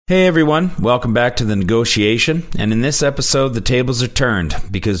Hey everyone, welcome back to The Negotiation, and in this episode the tables are turned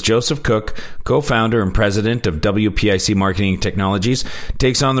because Joseph Cook, co-founder and president of WPIC Marketing Technologies,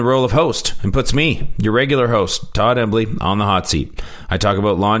 takes on the role of host and puts me, your regular host, Todd Embley, on the hot seat. I talk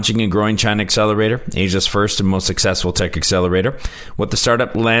about launching and growing China Accelerator, Asia's first and most successful tech accelerator, what the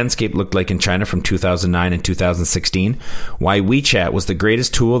startup landscape looked like in China from 2009 and 2016, why WeChat was the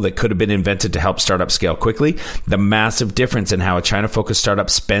greatest tool that could have been invented to help startups scale quickly, the massive difference in how a China-focused startup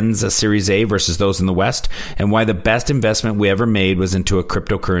spends a Series A versus those in the West, and why the best investment we ever made was into a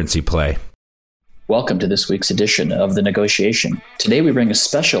cryptocurrency play. Welcome to this week's edition of The Negotiation. Today we bring a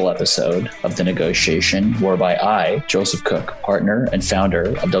special episode of The Negotiation whereby I, Joseph Cook, partner and founder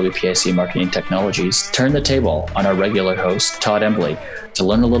of WPIC Marketing Technologies, turn the table on our regular host, Todd Embley, to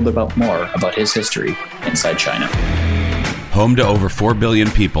learn a little bit more about his history inside China. Home to over 4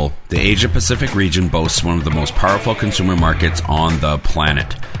 billion people, the Asia-Pacific region boasts one of the most powerful consumer markets on the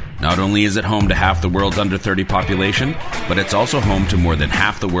planet. Not only is it home to half the world's under 30 population, but it's also home to more than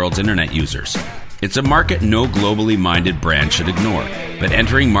half the world's internet users. It's a market no globally minded brand should ignore, but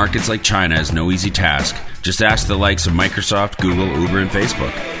entering markets like China is no easy task. Just ask the likes of Microsoft, Google, Uber, and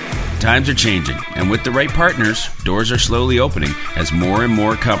Facebook. Times are changing, and with the right partners, doors are slowly opening as more and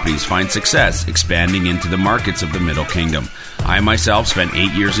more companies find success expanding into the markets of the Middle Kingdom. I myself spent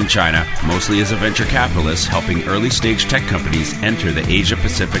 8 years in China, mostly as a venture capitalist, helping early-stage tech companies enter the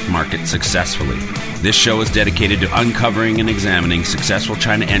Asia-Pacific market successfully. This show is dedicated to uncovering and examining successful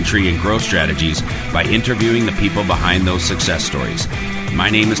China entry and growth strategies by interviewing the people behind those success stories. My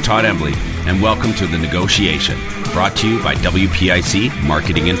name is Todd Embley, and welcome to The Negotiation, brought to you by WPIC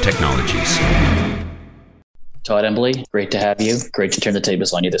Marketing and Technologies. Todd Embley, great to have you. Great to turn the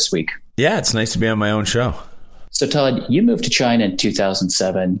tables on you this week. Yeah, it's nice to be on my own show. So Todd, you moved to China in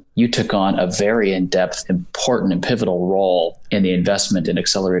 2007. You took on a very in-depth, important, and pivotal role in the investment and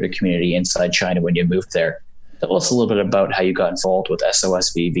accelerator community inside China when you moved there. Tell us a little bit about how you got involved with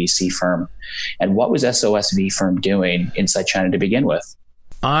SOSV VC firm, and what was SOSV firm doing inside China to begin with?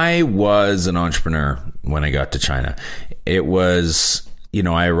 I was an entrepreneur when I got to China. It was,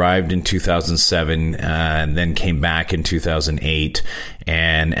 I arrived in 2007 and then came back in 2008.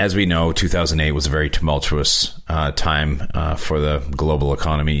 And as we know, 2008 was a very tumultuous time for the global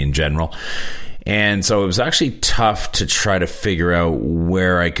economy in general. And so it was actually tough to try to figure out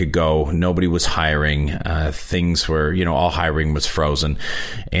where I could go. Nobody was hiring. Things were, all hiring was frozen,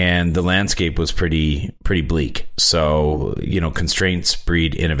 and the landscape was pretty bleak. So, constraints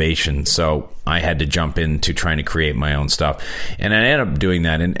breed innovation. So I had to jump into trying to create my own stuff. And I ended up doing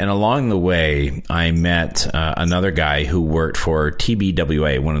that. And along the way, I met another guy who worked for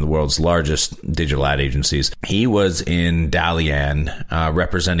TBWA, one of the world's largest digital ad agencies. He was in Dalian,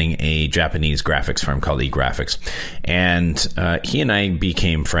 representing a Japanese graphics firm called eGraphics. And he and I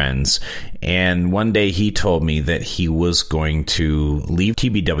became friends. And one day he told me that he was going to leave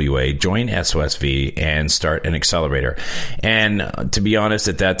TBWA, join SOSV, and start an accelerator. And to be honest,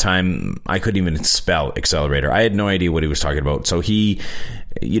 at that time, I couldn't even spell accelerator. I had no idea what he was talking about. So he,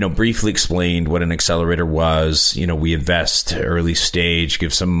 briefly explained what an accelerator was. We invest early stage,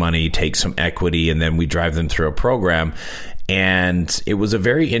 give some money, take some equity, and then we drive them through a program. And it was a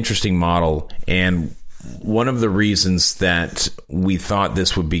very interesting model. And one of the reasons that we thought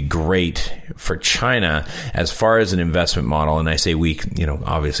this would be great for China as far as an investment model, and I say we,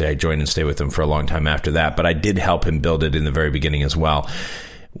 obviously I joined and stayed with him for a long time after that, but I did help him build it in the very beginning as well.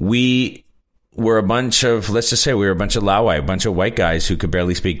 We were a bunch of, let's just say we were a bunch of Laowai, a bunch of white guys who could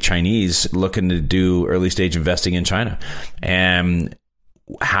barely speak Chinese looking to do early stage investing in China. And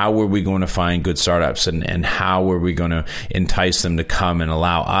how were we going to find good startups, and how were we going to entice them to come and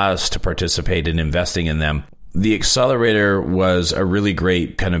allow us to participate in investing in them? The accelerator was a really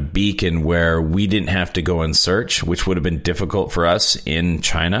great kind of beacon where we didn't have to go and search, which would have been difficult for us in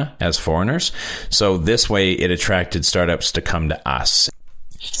China as foreigners. So this way it attracted startups to come to us.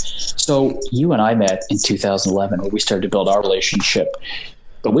 So you and I met in 2011 when we started to build our relationship,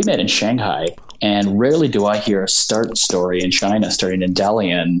 but we met in Shanghai. And rarely do I hear a start story in China, starting in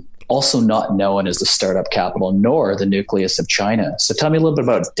Dalian, also not known as the startup capital, nor the nucleus of China. So tell me a little bit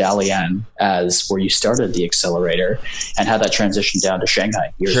about Dalian as where you started the accelerator and how that transitioned down to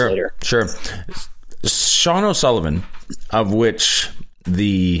Shanghai years later. Sure. Sean O'Sullivan, of which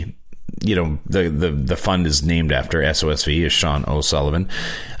the fund is named after, SOSV, is Sean O'Sullivan,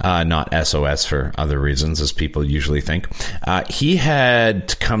 not SOS for other reasons, as people usually think. He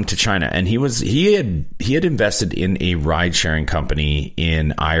had come to China, and he had invested in a ride-sharing company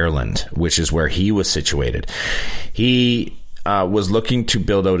in Ireland, which is where he was situated. He was looking to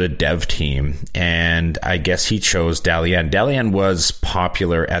build out a dev team, and I guess he chose Dalian. Dalian was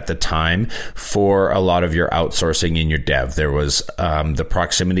popular at the time for a lot of your outsourcing in your dev. There was the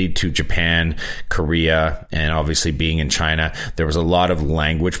proximity to Japan, Korea, and obviously being in China. There was a lot of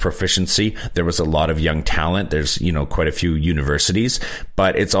language proficiency. There was a lot of young talent. There's, quite a few universities,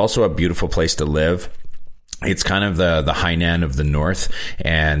 but it's also a beautiful place to live. It's kind of the Hainan of the North.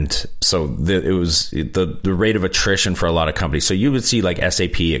 And so it was the rate of attrition for a lot of companies. So you would see like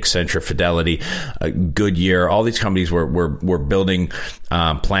SAP, Accenture, Fidelity, Goodyear, all these companies were building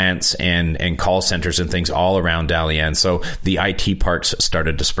plants and call centers and things all around Dalian. So the IT parks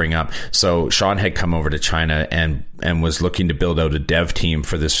started to spring up. So Sean had come over to China and was looking to build out a dev team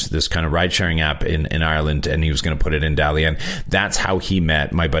for this kind of ride sharing app in Ireland. And he was going to put it in Dalian. That's how he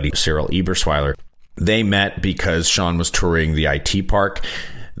met my buddy Cyril Ebersweiler. They met because Sean was touring the IT park.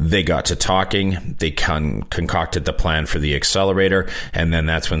 They got to talking. They concocted the plan for the Accelerator. And then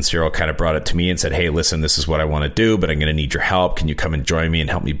that's when Cyril kind of brought it to me and said, hey, listen, this is what I want to do, but I'm going to need your help. Can you come and join me and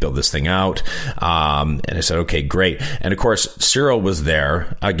help me build this thing out? And I said, okay, great. And of course, Cyril was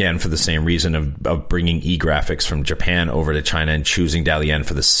there, again, for the same reason of bringing e-graphics from Japan over to China and choosing Dalian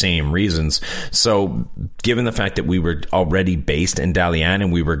for the same reasons. So given the fact that we were already based in Dalian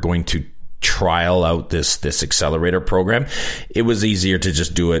and we were going to trial out this accelerator program, it was easier to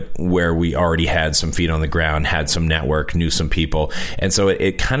just do it where we already had some feet on the ground, had some network, knew some people. And so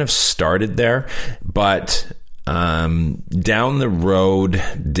it kind of started there. But down the road,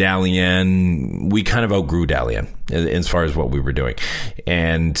 Dalian, we kind of outgrew Dalian as far as what we were doing.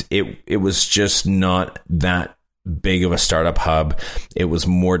 And it was just not that big of a startup hub. It was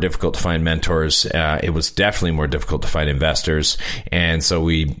more difficult to find mentors. It was definitely more difficult to find investors. And so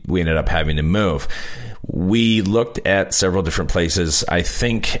we ended up having to move. We looked at several different places. I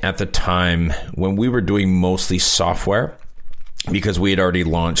think at the time when we were doing mostly software, because we had already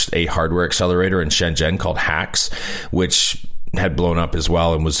launched a hardware accelerator in Shenzhen called Hacks, which had blown up as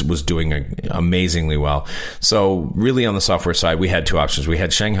well and was doing amazingly well. So really on the software side, we had two options. We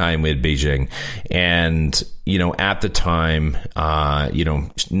had Shanghai and we had Beijing. And, at the time,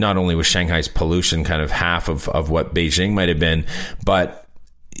 not only was Shanghai's pollution kind of half of what Beijing might have been, but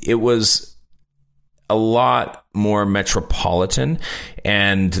it was a lot more metropolitan.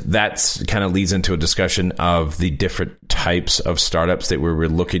 And that's kind of leads into a discussion of the different types of startups that we were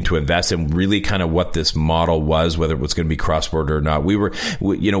looking to invest in, really kind of what this model was, whether it was going to be cross-border or not.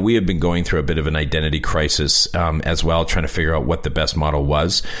 We had been going through a bit of an identity crisis as well, trying to figure out what the best model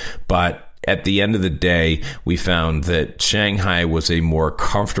was. But at the end of the day, we found that Shanghai was a more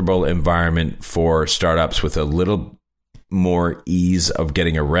comfortable environment for startups with a little more ease of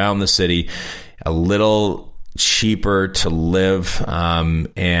getting around the city, a little cheaper to live.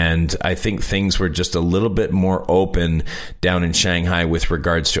 And I think things were just a little bit more open down in Shanghai with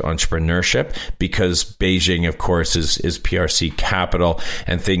regards to entrepreneurship, because Beijing, of course, is PRC capital,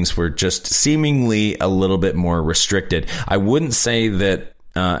 and things were just seemingly a little bit more restricted. I wouldn't say that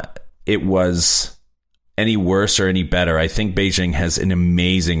it was any worse or any better. I think Beijing has an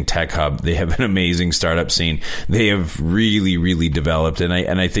amazing tech hub. They have an amazing startup scene. They have really, really developed. And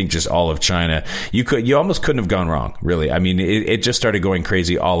I think just all of China, you almost couldn't have gone wrong, really. I mean, it just started going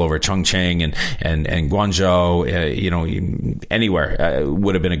crazy all over. Chongqing and Guangzhou, anywhere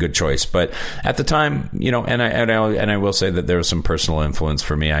would have been a good choice. But at the time, and I will say that there was some personal influence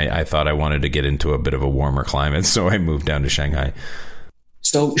for me. I thought I wanted to get into a bit of a warmer climate, so I moved down to Shanghai.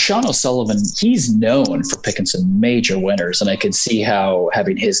 So Sean O'Sullivan, he's known for picking some major winners, and I can see how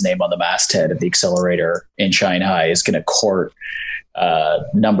having his name on the masthead of the Accelerator in Shanghai is going to court a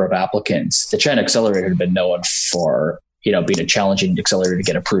number of applicants. The China Accelerator had been known for, being a challenging accelerator to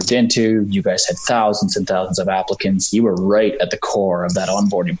get approved into. You guys had thousands and thousands of applicants. You were right at the core of that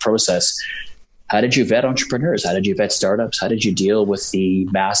onboarding process. How did you vet entrepreneurs? How did you vet startups? How did you deal with the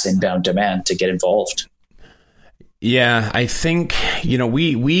mass inbound demand to get involved? Yeah, I think,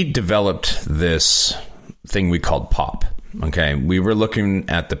 we developed this thing we called POP. Okay. We were looking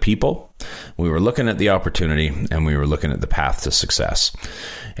at the people, we were looking at the opportunity, and we were looking at the path to success.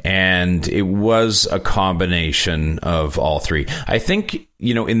 And it was a combination of all three. I think,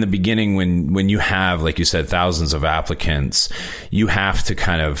 in the beginning, when you have, like you said, thousands of applicants, you have to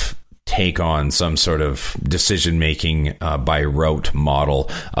kind of take on some sort of decision-making by rote model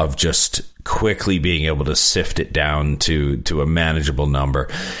of just quickly being able to sift it down to a manageable number.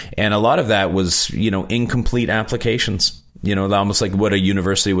 And a lot of that was, incomplete applications. Almost like what a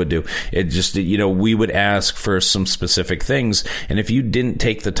university would do. It just, we would ask for some specific things. And if you didn't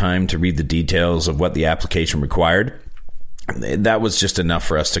take the time to read the details of what the application required, that was just enough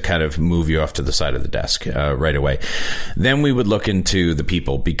for us to kind of move you off to the side of the desk right away. Then we would look into the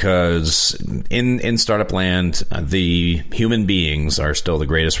people, because in startup land, the human beings are still the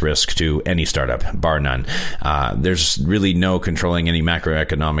greatest risk to any startup, bar none. There's really no controlling any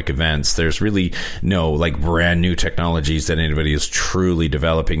macroeconomic events. There's really no like brand new technologies that anybody is truly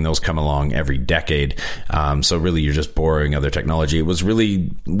developing. Those come along every decade. So really you're just borrowing other technology. It was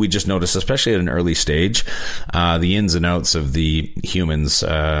really, we just noticed, especially at an early stage, the ins and outs of the humans,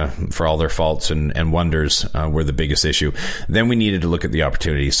 for all their faults and wonders, were the biggest issue. Then we needed to look at the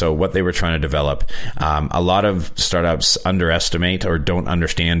opportunity. So what they were trying to develop, a lot of startups underestimate or don't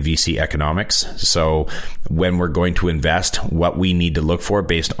understand VC economics. So when we're going to invest, what we need to look for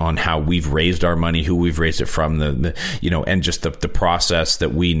based on how we've raised our money, who we've raised it from, and just the process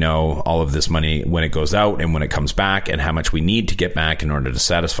that we know all of this money when it goes out and when it comes back, and how much we need to get back in order to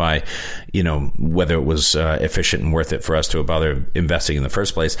satisfy, whether it was efficient and worth it for us to bother investing in the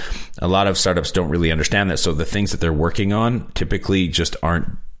first place. A lot of startups don't really understand that. So the things that they're working on typically just aren't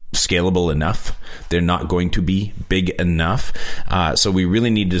scalable enough. They're not going to be big enough. So we really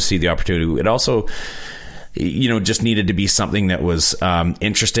needed to see the opportunity. It also, just needed to be something that was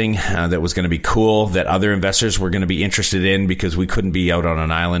interesting, that was going to be cool, that other investors were going to be interested in, because we couldn't be out on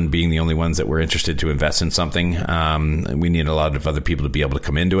an island being the only ones that were interested to invest in something. We needed a lot of other people to be able to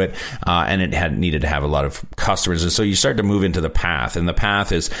come into it, and it had needed to have a lot of customers. And so you start to move into the path, and the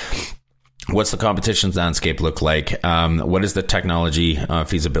path is, what's the competition landscape look like? What is the technology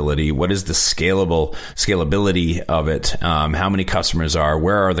feasibility? What is the scalability of it? How many customers are?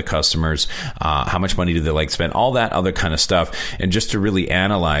 Where are the customers? How much money do they like to spend? All that other kind of stuff. And just to really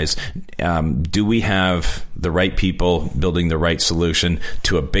analyze, do we have the right people building the right solution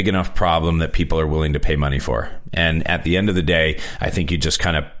to a big enough problem that people are willing to pay money for? And at the end of the day, I think you just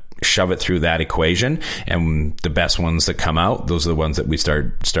kind of shove it through that equation, and the best ones that come out, those are the ones that we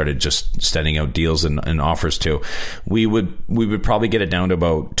started just sending out deals and offers to. We would probably get it down to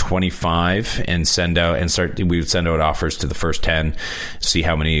about 25 and we would send out offers to the first 10, see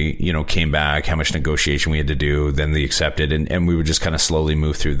how many came back, how much negotiation we had to do, then they accepted, and we would just kind of slowly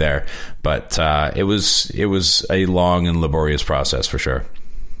move through there. But it was a long and laborious process for sure.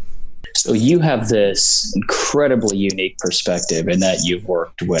 So you have this incredibly unique perspective in that you've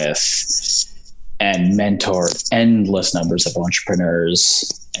worked with and mentored endless numbers of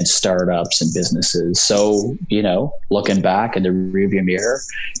entrepreneurs and startups and businesses. So, looking back in the rearview mirror,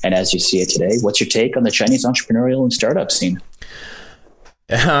 and as you see it today, what's your take on the Chinese entrepreneurial and startup scene?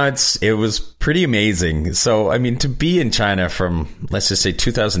 It was pretty amazing. So, I mean, to be in China from, let's just say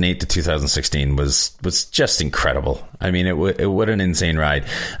 2008 to 2016 was just incredible. I mean, what an insane ride.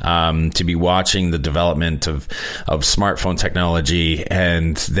 To be watching the development of smartphone technology,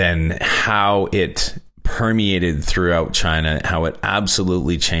 and then how it permeated throughout China, how it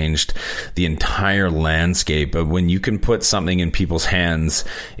absolutely changed the entire landscape of when you can put something in people's hands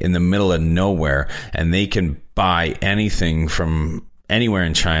in the middle of nowhere, and they can buy anything from anywhere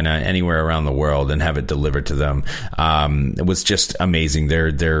in China, anywhere around the world, and have it delivered to them. It was just amazing.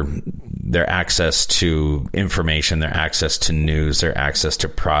 Their access to information, their access to news, their access to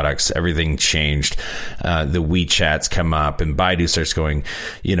products, everything changed. The WeChats come up, and Baidu starts going,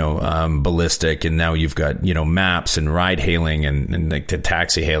 ballistic. And now you've got, maps and ride hailing and like the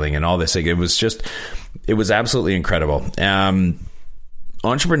taxi hailing and all this. Like, it was absolutely incredible.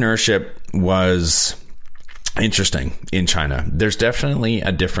 Entrepreneurship was interesting in China. There's definitely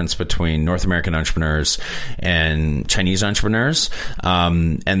a difference between North American entrepreneurs and Chinese entrepreneurs.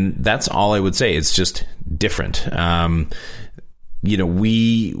 And that's all I would say. It's just different.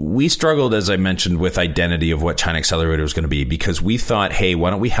 We struggled, as I mentioned, with identity of what China Accelerator was going to be, because we thought, hey, why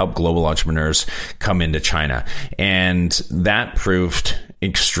don't we help global entrepreneurs come into China? And that proved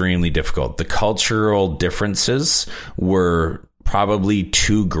extremely difficult. The cultural differences were probably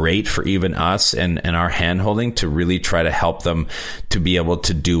too great for even us and our hand-holding to really try to help them to be able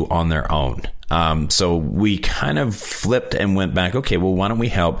to do on their own. So we kind of flipped and went back, okay, well, why don't we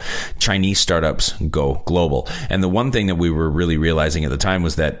help Chinese startups go global? And the one thing that we were really realizing at the time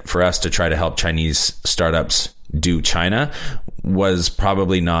was that for us to try to help Chinese startups do China was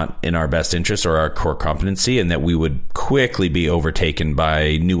probably not in our best interest or our core competency, and that we would quickly be overtaken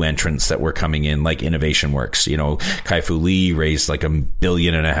by new entrants that were coming in, like Innovation Works. Kai-Fu Lee raised like $1.5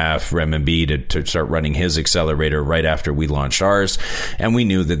 billion renminbi to start running his accelerator right after we launched ours. And we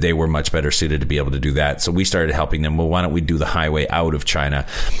knew that they were much better suited to be able to do that. So we started helping them. Well, why don't we do the highway out of China?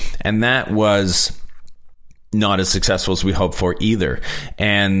 And that was not as successful as we hoped for either.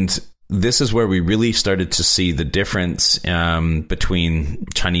 And this is where we really started to see the difference between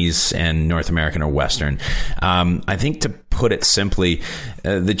Chinese and North American or Western. I think, to put it simply,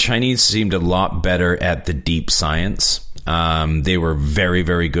 the Chinese seemed a lot better at the deep science. They were very,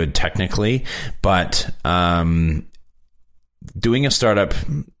 very good technically, but doing a startup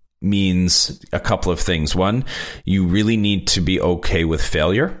means a couple of things. One, you really need to be okay with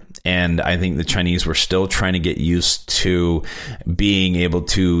failure. And I think the Chinese were still trying to get used to being able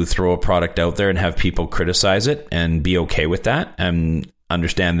to throw a product out there and have people criticize it and be okay with that and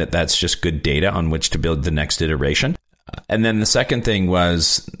understand that that's just good data on which to build the next iteration. And then the second thing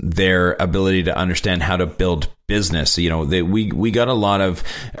was their ability to understand how to build business. We got a lot of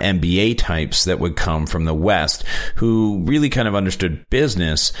MBA types that would come from the West who really kind of understood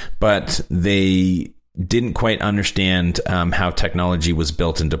business, but they didn't quite understand how technology was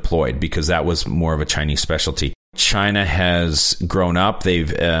built and deployed, because that was more of a Chinese specialty. China has grown up.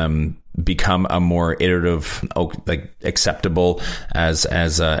 They've become a more iterative, acceptable as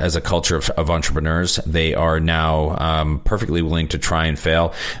a culture of entrepreneurs. They are now perfectly willing to try and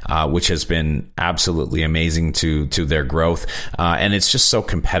fail, which has been absolutely amazing to their growth. And it's just so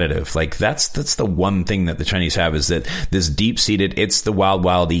competitive. Like that's the one thing that the Chinese have, is that this deep-seated, it's the wild,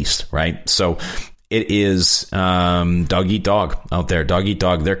 wild east, right? So it is dog eat dog out there. Dog eat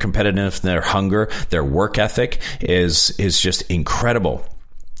dog. Their competitiveness, their hunger, their work ethic is just incredible.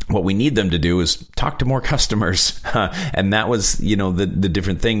 What we need them to do is talk to more customers. And that was, the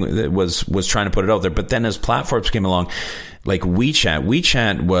different thing that was trying to put it out there. But then as platforms came along, like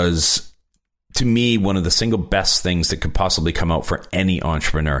WeChat was, to me, one of the single best things that could possibly come out for any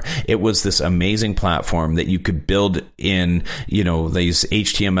entrepreneur. It was this amazing platform that you could build in, these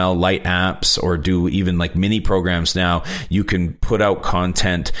HTML light apps, or do even like mini programs now. You can put out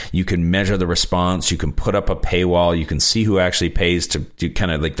content, you can measure the response, you can put up a paywall, you can see who actually pays to do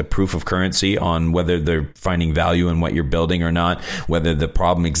kind of like the proof of currency on whether they're finding value in what you're building or not, whether the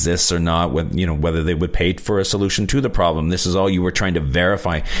problem exists or not, whether they would pay for a solution to the problem. This is all you were trying to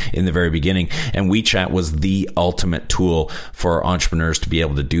verify in the very beginning. And WeChat was the ultimate tool for entrepreneurs to be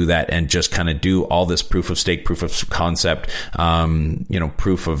able to do that and just kind of do all this proof of stake, proof of concept,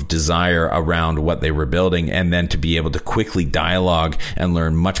 proof of desire around what they were building, and then to be able to quickly dialogue and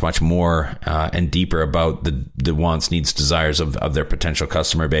learn much, much more and deeper about the wants, needs, desires of their potential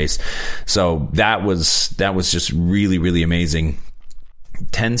customer base. So that was just really, really amazing.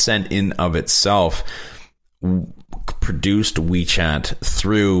 Tencent in of itself produced WeChat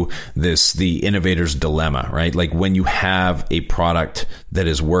through the innovator's dilemma, right? Like, when you have a product that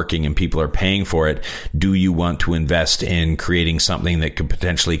is working and people are paying for it, do you want to invest in creating something that could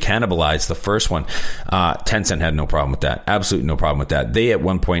potentially cannibalize the first one? Tencent had no problem with that. Absolutely no problem with that. They at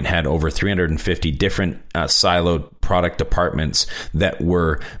one point had over 350 different siloed product departments that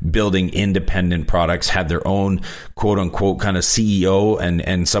were building independent products, had their own quote unquote kind of CEO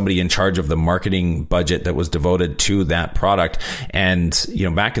and somebody in charge of the marketing budget that was devoted to that product. And,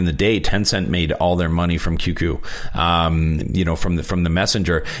 back in the day, Tencent made all their money from QQ, from the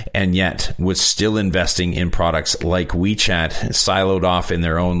messenger, and yet was still investing in products like WeChat, siloed off in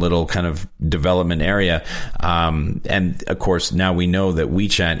their own little kind of development area. And of course, now we know that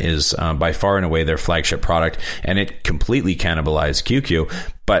WeChat is by far and away their flagship product, and it completely cannibalized QQ,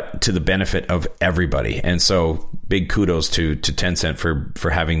 but to the benefit of everybody. And so big kudos to Tencent for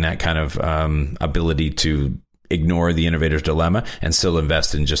having that kind of ability to ignore the innovator's dilemma and still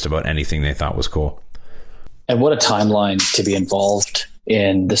invest in just about anything they thought was cool. And what a timeline to be involved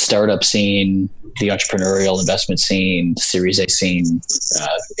in the startup scene, the entrepreneurial investment scene, the Series A scene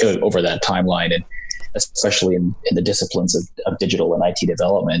over that timeline, and especially in the disciplines of digital and IT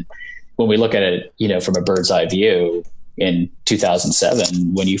development. When we look at it, from a bird's eye view, in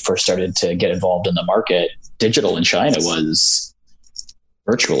 2007, when you first started to get involved in the market, digital in China was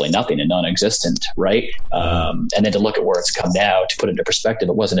virtually nothing and non-existent, right? And then to look at where it's come now, to put it into perspective,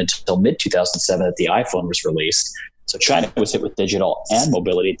 it wasn't until mid-2007 that the iPhone was released. So China was hit with digital and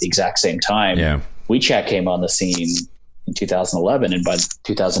mobility at the exact same time. Yeah. WeChat came on the scene in 2011, and by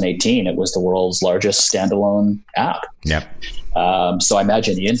 2018, it was the world's largest standalone app. Yep. So I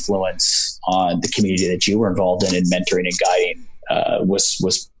imagine the influence on the community that you were involved in mentoring and guiding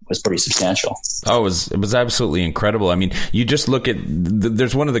was pretty substantial. Oh, it was absolutely incredible. I mean, you just look at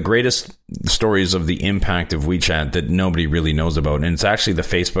there's one of the greatest stories of the impact of WeChat that nobody really knows about, and it's actually the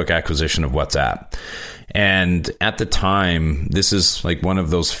Facebook acquisition of WhatsApp. And at the time, this is like one of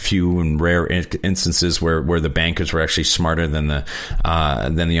those few and rare instances where the bankers were actually smarter than the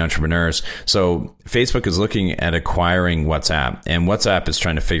entrepreneurs. So Facebook is looking at acquiring WhatsApp, and WhatsApp is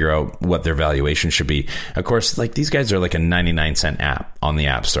trying to figure out what their valuation should be. Of course, like these guys are like a 99-cent app on the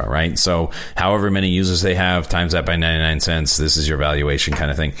App Store. are, right? So however many users they have, times that by 99 cents, this is your valuation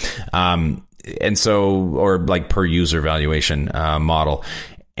kind of thing. And so, or like per user valuation model.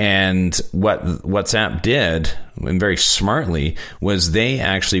 And what WhatsApp did, and very smartly, was they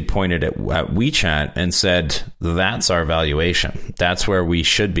actually pointed at WeChat and said, that's our valuation. That's where we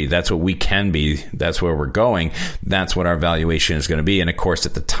should be. That's what we can be. That's where we're going. That's what our valuation is going to be. And of course,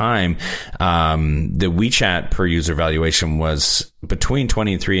 at the time, the WeChat per user valuation was between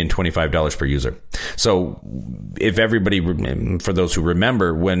 $23 and $25 per user. So if everybody, for those who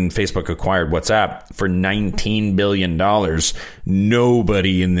remember, when Facebook acquired WhatsApp for $19 billion,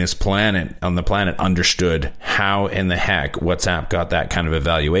 nobody on the planet understood how in the heck WhatsApp got that kind of a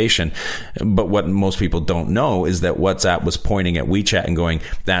valuation. But what most people don't know is that WhatsApp was pointing at WeChat and going,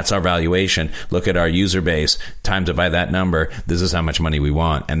 that's our valuation. Look at our user base, times it by that number. This is how much money we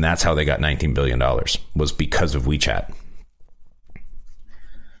want. And that's how they got $19 billion, was because of WeChat.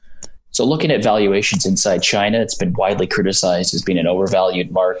 So looking at valuations inside China, it's been widely criticized as being an overvalued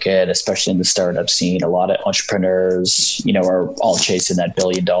market, especially in the startup scene. A lot of entrepreneurs, are all chasing that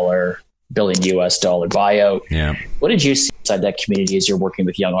billion US dollar buyout. Yeah. What did you see inside that community as you're working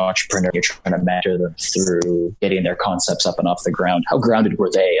with young entrepreneurs? You're trying to mentor them through getting their concepts up and off the ground. How grounded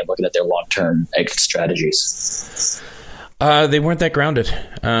were they in looking at their long-term exit strategies? They weren't that grounded,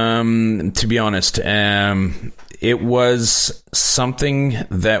 to be honest. It was something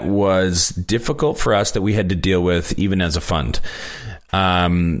that was difficult for us that we had to deal with even as a fund.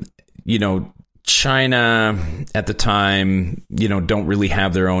 China at the time, don't really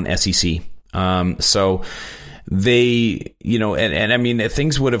have their own SEC. So they, and I mean,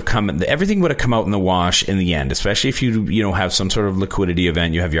 things would have everything would have come out in the wash in the end, especially if you have some sort of liquidity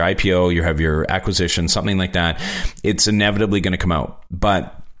event, you have your IPO, you have your acquisition, something like that. It's inevitably going to come out.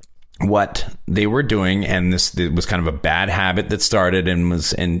 But what they were doing, and this was kind of a bad habit that started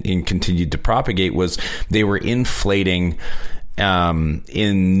and continued to propagate, was they were inflating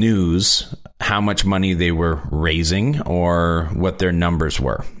in news how much money they were raising or what their numbers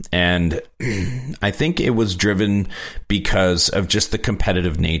were. And I think it was driven because of just the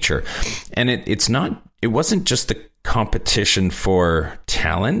competitive nature. And it wasn't just the competition for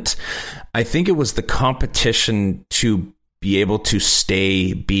talent. I think it was the competition to be able to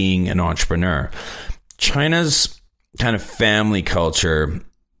stay being an entrepreneur. China's kind of family culture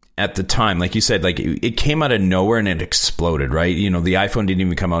at the time, like you said, like it came out of nowhere and it exploded, right? The iPhone didn't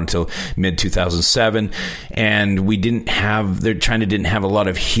even come out until mid 2007, and China didn't have a lot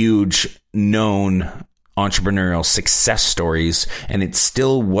of huge known entrepreneurial success stories, and it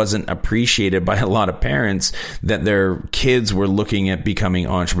still wasn't appreciated by a lot of parents that their kids were looking at becoming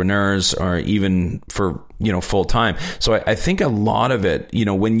entrepreneurs or even for full time. So I think a lot of it,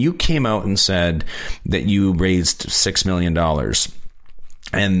 when you came out and said that you raised $6 million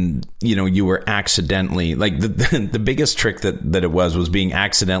and you were accidentally, like the biggest trick that it was being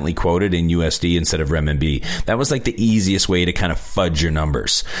accidentally quoted in USD instead of renminbi. That was like the easiest way to kind of fudge your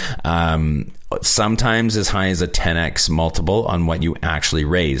numbers. Sometimes as high as a 10x multiple on what you actually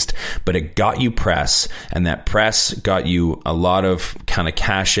raised, but it got you press, and that press got you a lot of kind of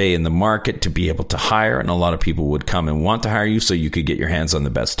cachet in the market to be able to hire, and a lot of people would come and want to hire you so you could get your hands on the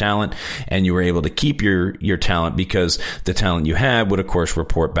best talent, and you were able to keep your talent because the talent you had would of course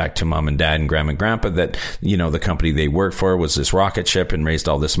report back to mom and dad and grandma and grandpa that the company they worked for was this rocket ship and raised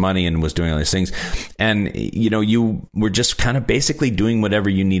all this money and was doing all these things, and you were just kind of basically doing whatever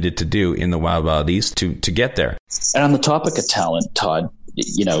you needed to do in the wild East to get there. And on the topic of talent, Todd,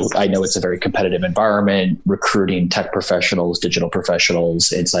 I know it's a very competitive environment. Recruiting tech professionals, digital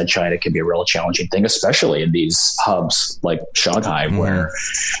professionals inside China can be a real challenging thing, especially in these hubs like Shanghai, where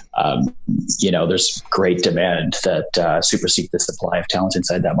there's great demand that supersedes the supply of talent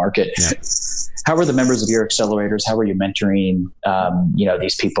inside that market. Yeah. How are the members of your accelerators? How are you mentoring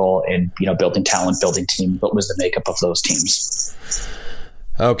these people in building talent, building teams? What was the makeup of those teams?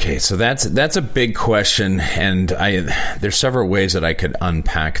 Okay, so that's a big question, and there's several ways that I could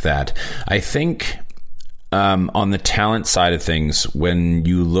unpack that. I think on the talent side of things, when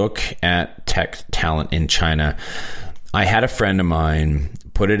you look at tech talent in China, I had a friend of mine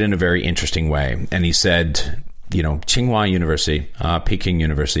put it in a very interesting way, and he said, Tsinghua University, Peking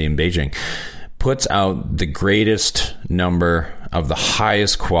University in Beijing, puts out the greatest number of the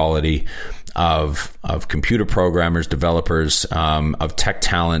highest quality of computer programmers, developers, of tech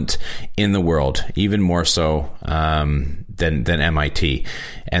talent in the world, even more so than MIT.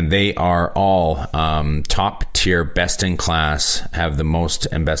 And they are all top tier, best in class, have the most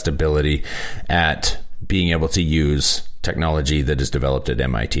and best ability at being able to use technology that is developed at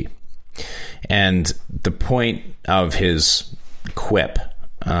MIT. And the point of his quip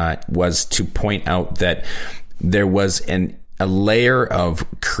was to point out that there was a layer of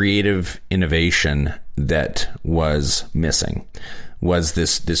creative innovation that was missing. Was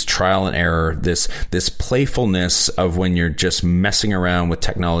this trial and error, this playfulness of when you're just messing around with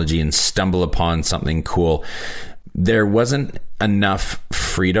technology and stumble upon something cool. There wasn't enough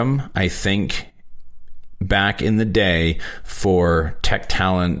freedom, I think, back in the day for tech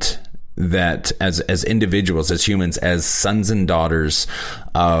talent that as individuals, as humans, as sons and daughters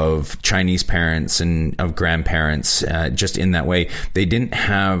of Chinese parents and of grandparents, just in that way, they didn't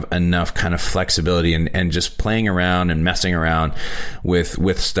have enough kind of flexibility and just playing around and messing around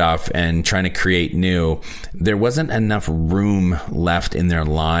with stuff and trying to create new. There wasn't enough room left in their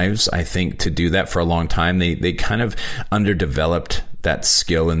lives, I think, to do that for a long time. They kind of underdeveloped that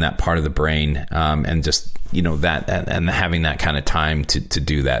skill in that part of the brain, and just, that and having that kind of time to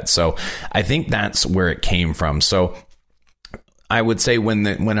do that. So I think that's where it came from. So I would say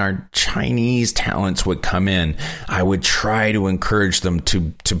when our Chinese talents would come in, I would try to encourage them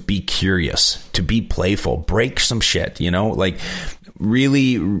to be curious, to be playful, break some shit, like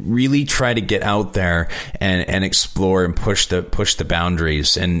really try to get out there and explore and push the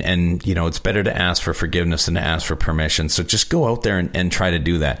boundaries. And it's better to ask for forgiveness than to ask for permission. So just go out there and try to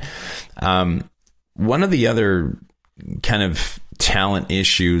do that. One of the other kind of talent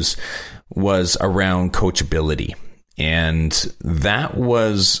issues was around coachability. And that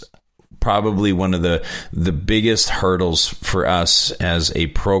was probably one of the biggest hurdles for us as a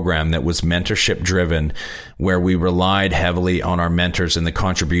program that was mentorship driven, where we relied heavily on our mentors and the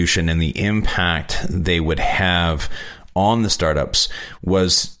contribution and the impact they would have on the startups,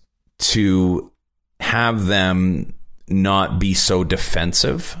 was to have them not be so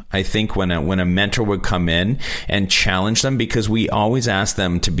defensive. I think when a mentor would come in and challenge them, because we always ask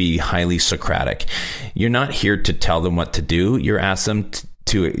them to be highly Socratic. You're not here to tell them what to do. You're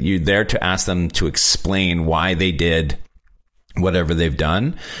there to ask them to explain why they did whatever they've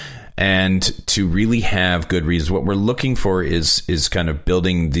done, and to really have good reasons. What we're looking for is kind of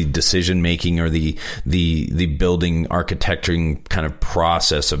building the decision making, or the building architecting kind of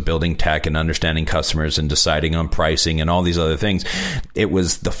process of building tech and understanding customers and deciding on pricing and all these other things. It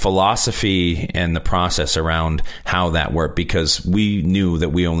was the philosophy and the process around how that worked, because we knew that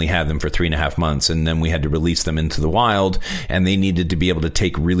we only had them for 3.5 months, and then we had to release them into the wild, and they needed to be able to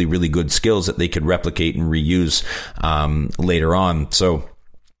take really, really good skills that they could replicate and reuse later on. So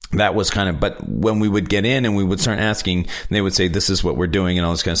that was kind of, but when we would get in and we would start asking, they would say, this is what we're doing and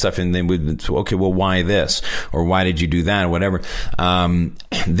all this kind of stuff. And they would, okay, well, why this? Or why did you do that? Or whatever.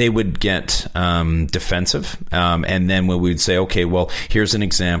 They would get defensive. And then when we'd say, okay, well, here's an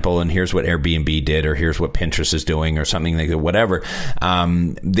example, and here's what Airbnb did, or here's what Pinterest is doing, or something like that, whatever.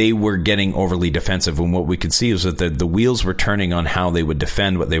 They were getting overly defensive. And what we could see was that the wheels were turning on how they would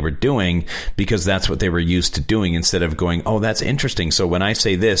defend what they were doing, because that's what they were used to doing, instead of going, oh, that's interesting. So when I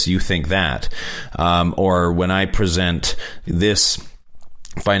say this, you think that, or when I present this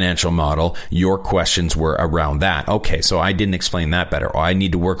financial model, your questions were around that. Okay, so I didn't explain that better, or I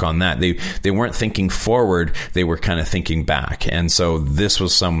need to work on that. They weren't thinking forward, they were kind of thinking back. And so this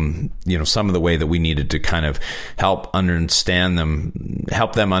was some of the way that we needed to kind of help them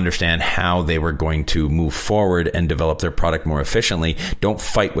understand how they were going to move forward and develop their product more efficiently. Don't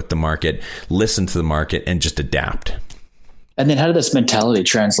fight with the market, listen to the market, and just adapt. And then how did this mentality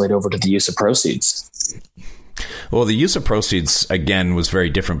translate over to the use of proceeds? Well, the use of proceeds, again, was very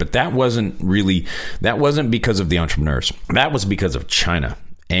different, but that wasn't because of the entrepreneurs. That was because of China.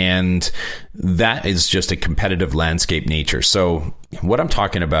 And that is just a competitive landscape nature. So what I'm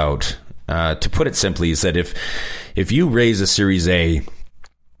talking about, to put it simply, is that if you raise a Series A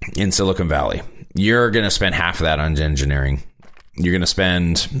in Silicon Valley, you're going to spend half of that on engineering. You're going to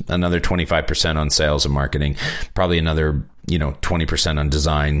spend another 25% on sales and marketing, probably another 20% on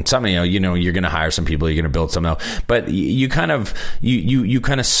design. Something, you're going to hire some people, you're going to build something else, but you kind of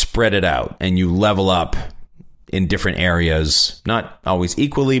spread it out and you level up in different areas, not always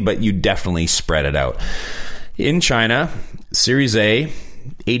equally, but you definitely spread it out. In China, Series A,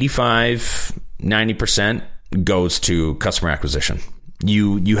 85-90% goes to customer acquisition.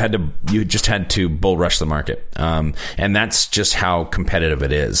 You just had to bull rush the market. And that's just how competitive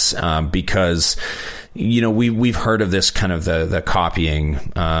it is. Because, we've heard of this kind of the copying,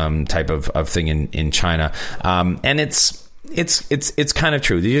 type of thing in China. And it's kind of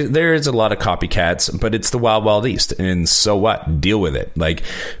true. There is a lot of copycats, but it's the wild, wild east. And so what? Deal with it. Like,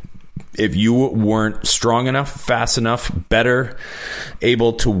 if you weren't strong enough, fast enough, better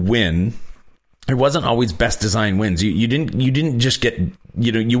able to win it wasn't always best design wins. You didn't just get,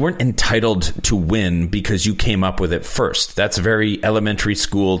 you weren't entitled to win because you came up with it first. That's very elementary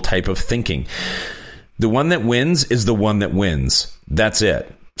school type of thinking. The one that wins is the one that wins. That's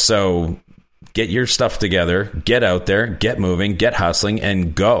it. So get your stuff together, get out there, get moving, get hustling,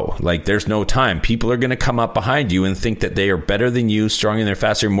 and go. Like, there's no time. People are going to come up behind you and think that they are better than you, stronger, they're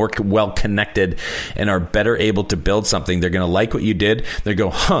faster, more well connected, and are better able to build something. They're going to like what you did. They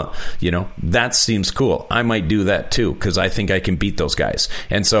go, that seems cool. I might do that too, because I think I can beat those guys.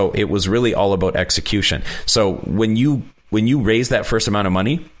 And so it was really all about execution. So when you raise that first amount of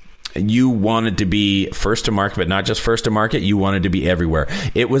money, you wanted to be first to market, but not just first to market. You wanted to be everywhere.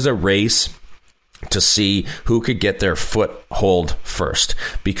 It was a race to see who could get their foothold first,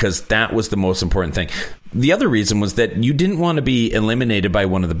 because that was the most important thing. The other reason was that you didn't want to be eliminated by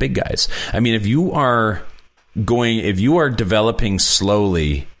one of the big guys. I mean, if you are developing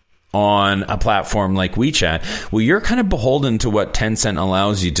slowly on a platform like WeChat, well, you're kind of beholden to what Tencent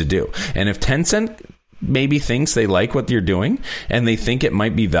allows you to do. And if Tencent maybe thinks they like what you're doing and they think it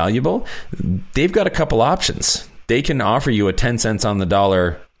might be valuable, they've got a couple options. They can offer you a 10 cents on the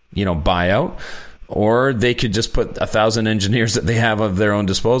dollar, buyout, or they could just put 1,000 engineers that they have of their own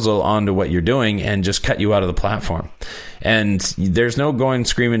disposal onto what you're doing and just cut you out of the platform. And there's no going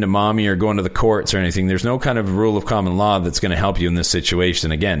screaming to mommy or going to the courts or anything. There's no kind of rule of common law that's going to help you in this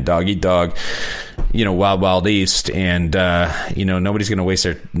situation. Again, dog eat dog, wild, wild east. And, nobody's going to waste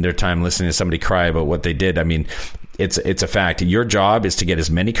their time listening to somebody cry about what they did. I mean, it's a fact. Your job is to get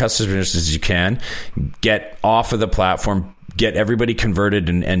as many customers as you can, get off of the platform, get everybody converted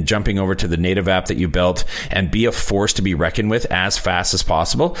and jumping over to the native app that you built, and be a force to be reckoned with as fast as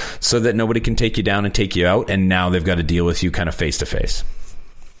possible, so that nobody can take you down and take you out. And now they've got to deal with you kind of face to face.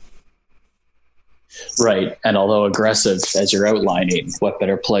 Right. And although aggressive, as you're outlining, what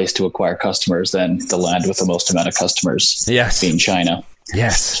better place to acquire customers than the land with the most amount of customers? Yes. Being China.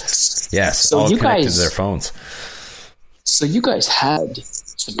 Yes. So all you connected guys, to their phones. So you guys had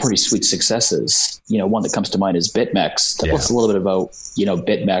some pretty sweet successes. One that comes to mind is BitMEX. Tell us a little bit about,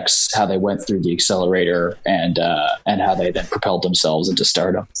 BitMEX, how they went through the Accelerator and how they then propelled themselves into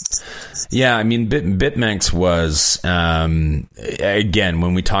stardom. Yeah, I mean, BitMEX was, again,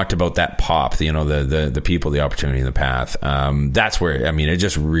 when we talked about that pop, the people, the opportunity, the path, that's where, it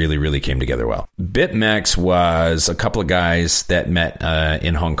just really, really came together well. BitMEX was a couple of guys that met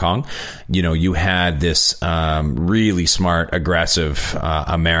in Hong Kong. You had this really smart, aggressive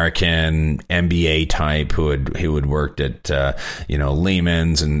American MBA type who had worked at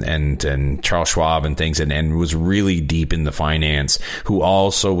Lehman's and Charles Schwab and things, and was really deep in the finance, who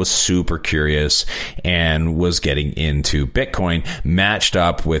also was super curious and was getting into Bitcoin, matched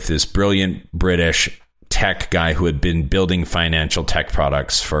up with this brilliant British tech guy who had been building financial tech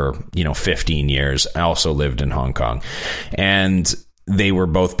products for 15 years, also lived in Hong Kong. And they were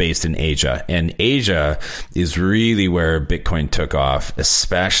both based in Asia, and Asia is really where Bitcoin took off,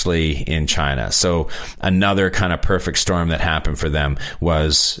 especially in China. So another kind of perfect storm that happened for them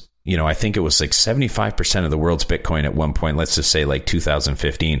was, I think it was like 75% of the world's Bitcoin at one point, let's just say like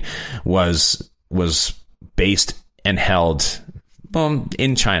 2015, was based and held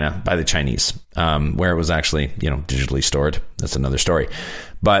in China by the Chinese, where it was actually, digitally stored. That's another story.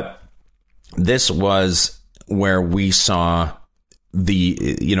 But this was where we saw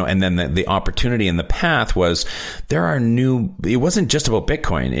and then the opportunity and the path was, it wasn't just about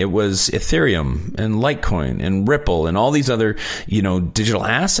Bitcoin. It was Ethereum and Litecoin and Ripple and all these other, digital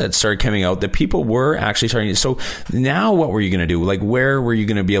assets started coming out that people were actually starting to. So now what were you going to do? Like, where were you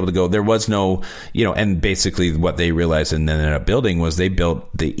going to be able to go? There was no, and basically what they realized and then ended up building was they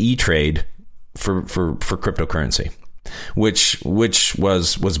built the E-Trade for cryptocurrency, which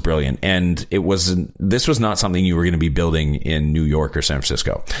was brilliant. And this was not something you were going to be building in New York or San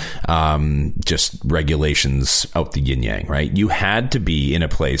Francisco. Just regulations out the yin yang, right? You had to be in a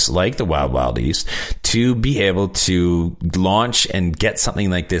place like the Wild Wild East to be able to launch and get something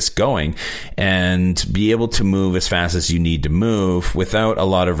like this going and be able to move as fast as you need to move without a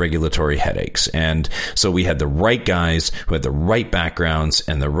lot of regulatory headaches. And so we had the right guys who had the right backgrounds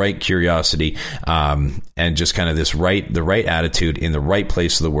and the right curiosity, and just kind of the right attitude in the right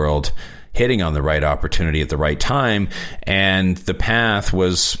place of the world, hitting on the right opportunity at the right time. And the path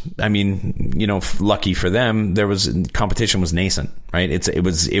was, lucky for them, competition was nascent, right?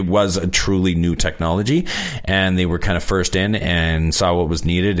 It was a truly new technology, and they were kind of first in and saw what was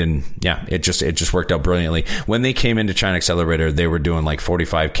needed. And yeah, it just worked out brilliantly. When they came into China Accelerator, they were doing like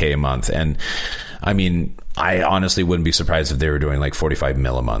 $45K a month. And I honestly wouldn't be surprised if they were doing like 45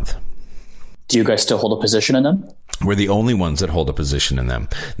 mil a month. Do you guys still hold a position in them? We're the only ones that hold a position in them.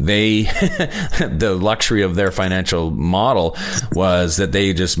 They, the luxury of their financial model was that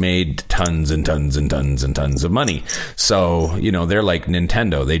they just made tons and tons and tons and tons of money. So, they're like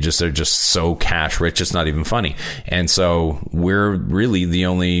Nintendo. They're just so cash rich. It's not even funny. And so we're really the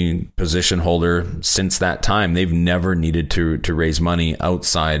only position holder since that time. They've never needed to raise money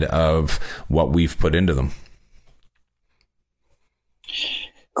outside of what we've put into them.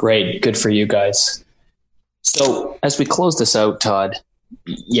 Great. Good for you guys. So as we close this out, Todd,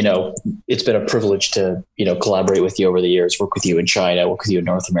 it's been a privilege to, collaborate with you over the years, work with you in China, work with you in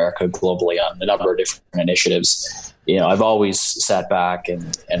North America, globally on a number of different initiatives. I've always sat back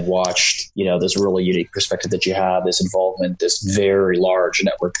and watched, this really unique perspective that you have, this involvement, this very large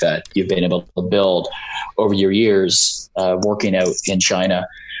network that you've been able to build over your years, working out in China.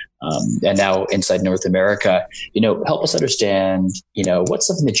 And now inside North America, help us understand, what's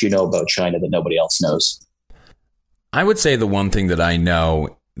something that you know about China that nobody else knows? I would say the one thing that I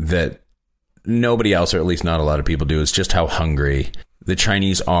know that nobody else, or at least not a lot of people do, is just how hungry the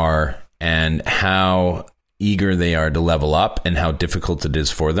Chinese are and how eager they are to level up and how difficult it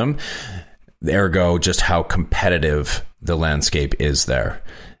is for them. Ergo, just how competitive the landscape is there.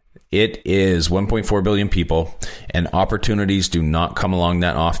 It is 1.4 billion people, and opportunities do not come along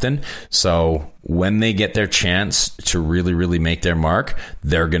that often. So when they get their chance to really, really make their mark,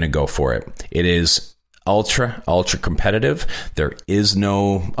 they're going to go for it. It is ultra competitive. There is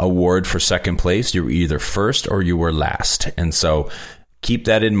no award for second place. You're either first or you were last. And so keep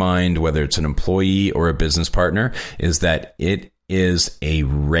that in mind, whether it's an employee or a business partner, is that it is a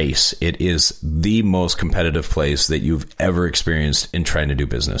race. It is the most competitive place that you've ever experienced in trying to do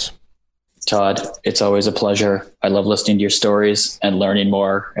business. Todd, it's always a pleasure. I love listening to your stories and learning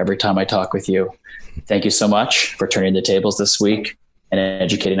more every time I talk with you. Thank you so much for turning the tables this week and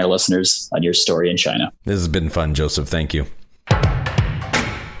educating our listeners on your story in China. This has been fun, Joseph. Thank you.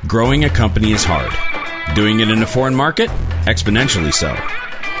 Growing a company is hard. Doing it in a foreign market? Exponentially so.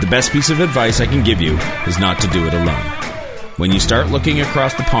 The best piece of advice I can give you is not to do it alone. When you start looking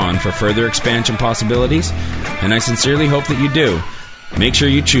across the pond for further expansion possibilities, and I sincerely hope that you do, make sure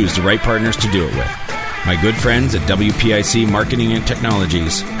you choose the right partners to do it with. My good friends at WPIC Marketing and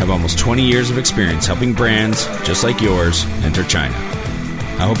Technologies have almost 20 years of experience helping brands just like yours enter China.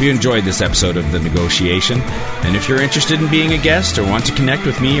 I hope you enjoyed this episode of The Negotiation, and if you're interested in being a guest or want to connect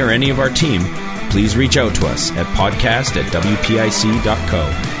with me or any of our team, please reach out to us at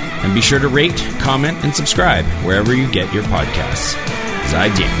podcast@wpic.co. And be sure to rate, comment, and subscribe wherever you get your podcasts. 再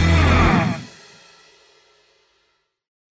见。